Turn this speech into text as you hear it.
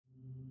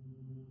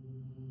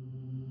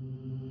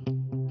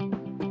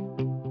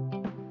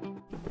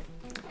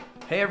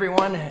Hey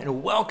everyone,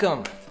 and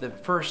welcome to the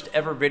first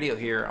ever video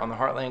here on the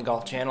Heartland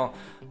Golf Channel.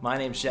 My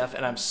name's Jeff,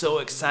 and I'm so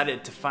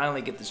excited to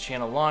finally get this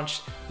channel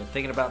launched. Been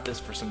thinking about this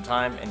for some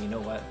time, and you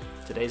know what?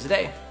 Today's the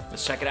day.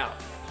 Let's check it out.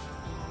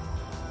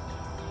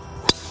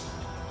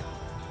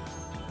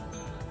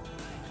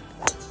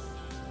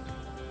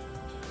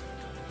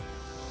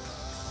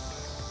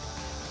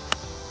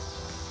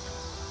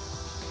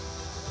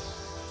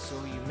 So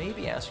you may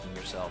be asking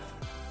yourself,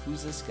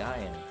 who's this guy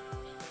and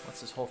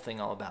what's this whole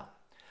thing all about?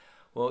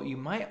 Well, you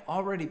might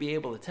already be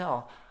able to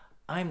tell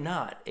I'm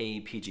not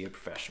a PGA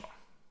professional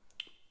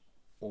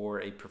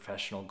or a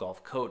professional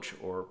golf coach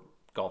or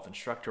golf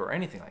instructor or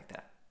anything like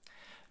that.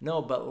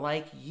 No, but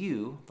like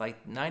you,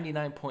 like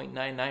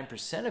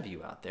 99.99% of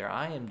you out there,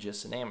 I am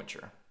just an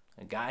amateur,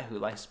 a guy who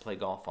likes to play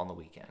golf on the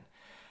weekend.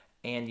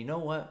 And you know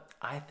what?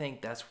 I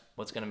think that's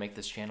what's going to make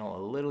this channel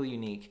a little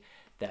unique,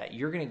 that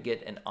you're going to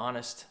get an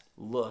honest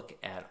look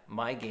at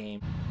my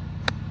game.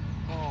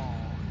 Oh,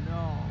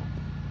 no.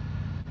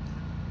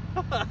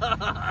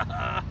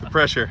 The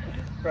pressure.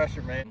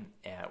 Pressure, man.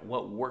 At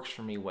what works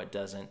for me, what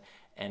doesn't,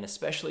 and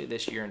especially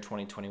this year in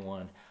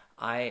 2021,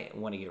 I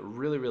want to get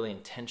really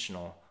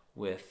intentional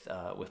with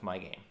my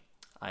game.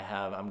 I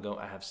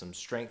have some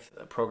strength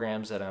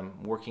programs that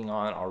I'm working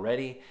on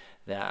already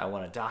that I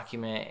want to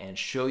document and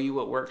show you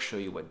what works, show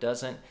you what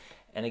doesn't.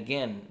 And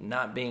again,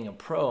 not being a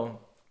pro,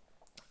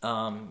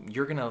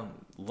 you're gonna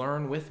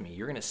learn with me.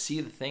 You're gonna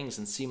see the things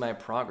and see my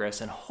progress,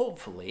 and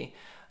hopefully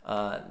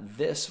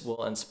this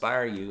will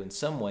inspire you in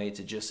some way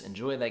to just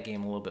enjoy that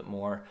game a little bit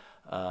more,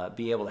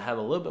 be able to have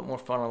a little bit more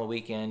fun on the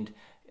weekend.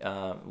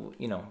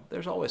 You know,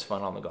 there's always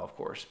fun on the golf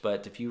course,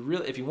 but if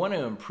you want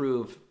to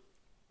improve,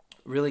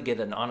 really get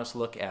an honest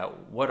look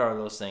at what are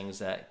those things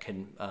that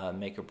can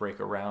make or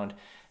break a round,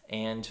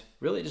 and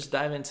really just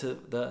dive into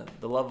the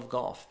love of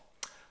golf.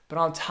 But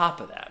on top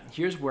of that,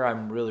 here's where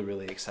I'm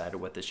really excited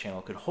what this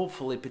channel could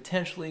hopefully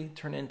potentially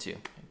turn into,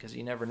 because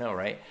you never know,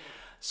 right?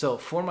 So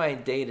for my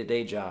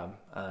day-to-day job,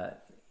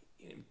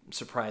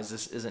 surprise,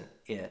 this isn't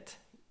it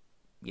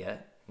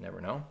yet,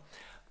 never know,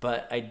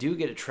 but I do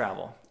get to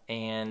travel,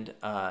 and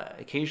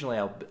occasionally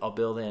I'll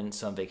build in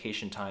some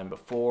vacation time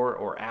before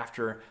or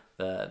after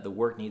the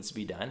work needs to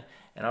be done,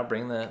 and I'll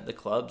bring the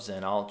clubs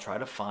and I'll try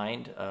to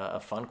find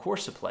a fun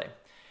course to play.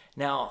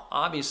 Now,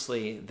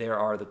 obviously, there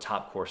are the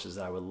top courses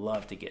that I would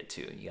love to get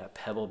to. You got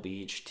Pebble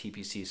Beach,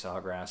 TPC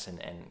Sawgrass,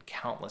 and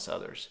countless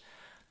others.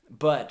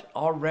 But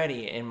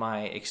already in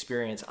my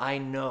experience, I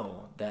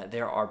know that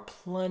there are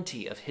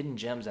plenty of hidden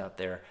gems out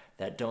there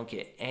that don't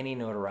get any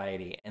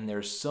notoriety. And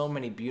there's so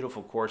many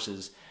beautiful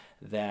courses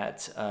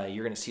that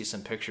you're going to see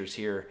some pictures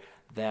here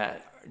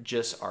that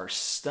just are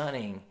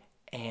stunning.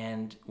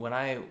 And when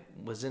I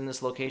was in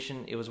this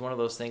location, it was one of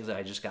those things that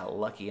I just got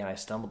lucky and I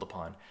stumbled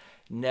upon.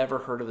 Never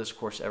heard of this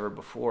course ever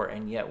before,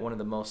 and yet one of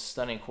the most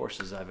stunning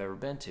courses I've ever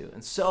been to.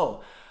 And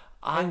so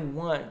I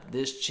want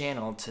this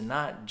channel to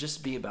not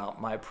just be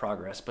about my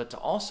progress, but to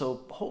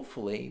also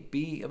hopefully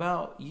be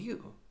about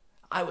you.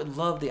 I would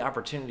love the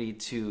opportunity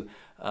to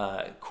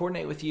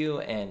coordinate with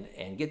you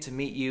and get to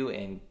meet you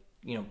and,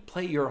 you know,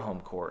 play your home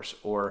course,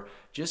 or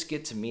just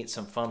get to meet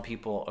some fun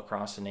people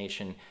across the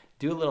nation,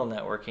 do a little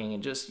networking,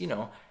 and just, you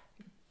know,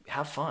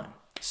 have fun.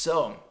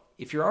 So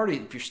if you're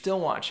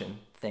still watching,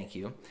 thank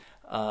you.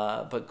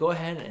 But go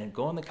ahead and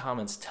go in the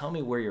comments. Tell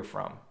me where you're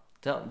from.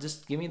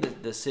 Just give me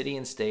the city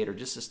and state, or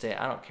just the state.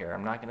 I don't care.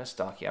 I'm not going to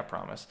stalk you, I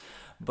promise.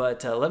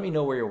 But let me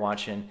know where you're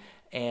watching.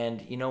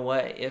 And you know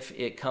what? If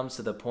it comes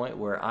to the point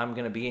where I'm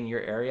going to be in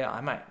your area, I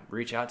might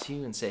reach out to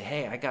you and say,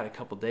 hey, I got a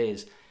couple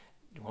days.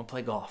 You want to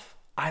play golf?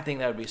 I think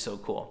that would be so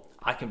cool.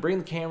 I can bring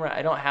the camera.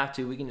 I don't have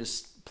to. We can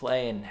just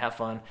play and have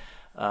fun.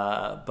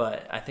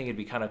 But I think it'd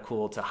be kind of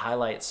cool to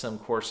highlight some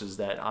courses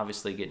that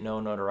obviously get no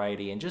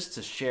notoriety, and just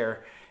to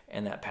share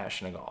in that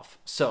passion of golf.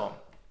 So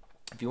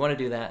if you want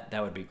to do that,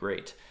 that would be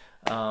great.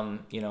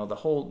 You know, the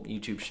whole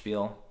YouTube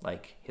spiel,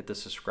 like hit the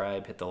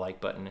subscribe, hit the like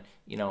button,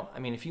 you know, I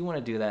mean, if you want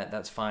to do that,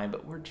 that's fine,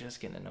 but we're just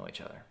getting to know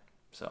each other.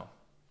 So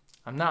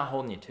I'm not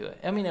holding you to it.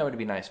 I mean, that would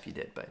be nice if you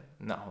did, but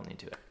I'm not holding you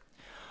to it.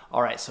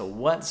 All right, so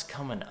what's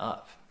coming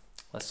up?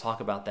 Let's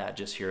talk about that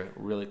just here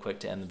really quick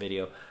to end the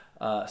video.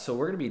 So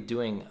we're going to be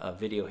doing a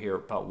video here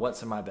about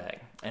what's in my bag,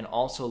 and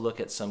also look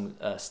at some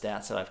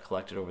stats that I've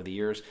collected over the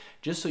years,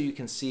 just so you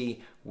can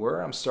see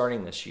where I'm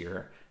starting this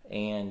year,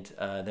 and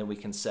then we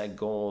can set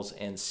goals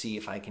and see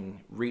if I can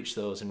reach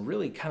those, and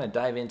really kind of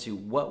dive into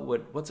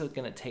what's it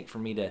going to take for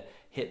me to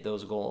hit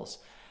those goals.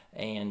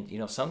 And you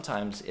know,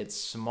 sometimes it's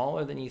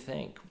smaller than you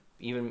think.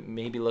 Even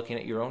maybe looking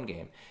at your own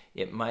game,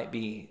 it might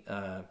be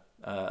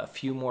a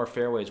few more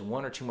fairways,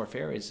 1 or 2 more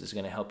fairways is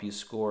going to help you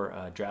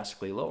score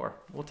drastically lower.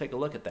 We'll take a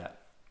look at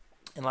that.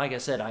 And like I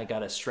said, I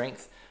got a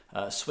strength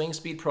swing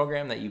speed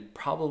program that you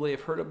probably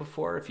have heard of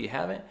before. If you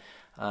haven't,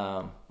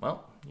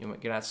 well, you're going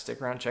to have to stick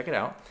around and check it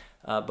out.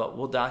 But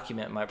we'll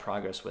document my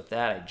progress with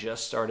that. I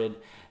just started,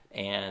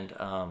 and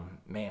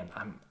man,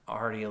 I'm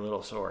already a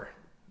little sore.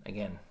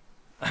 Again,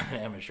 I'm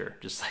an amateur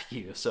just like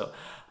you. So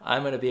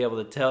I'm going to be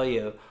able to tell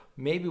you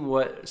maybe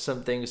what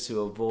some things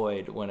to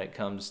avoid when it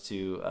comes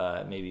to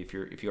maybe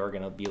if you are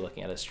going to be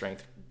looking at a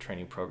strength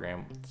training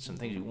program, some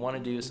things you want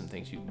to do, some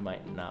things you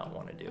might not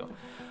want to do.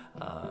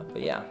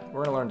 But yeah,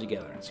 we're gonna learn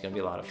together. It's gonna be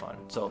a lot of fun.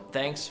 So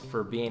thanks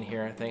for being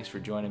here. Thanks for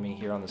joining me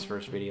here on this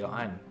first video.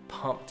 I'm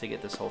pumped to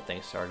get this whole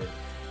thing started,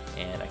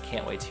 and I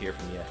can't wait to hear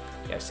from you.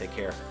 You guys take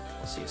care.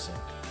 We'll see you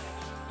soon.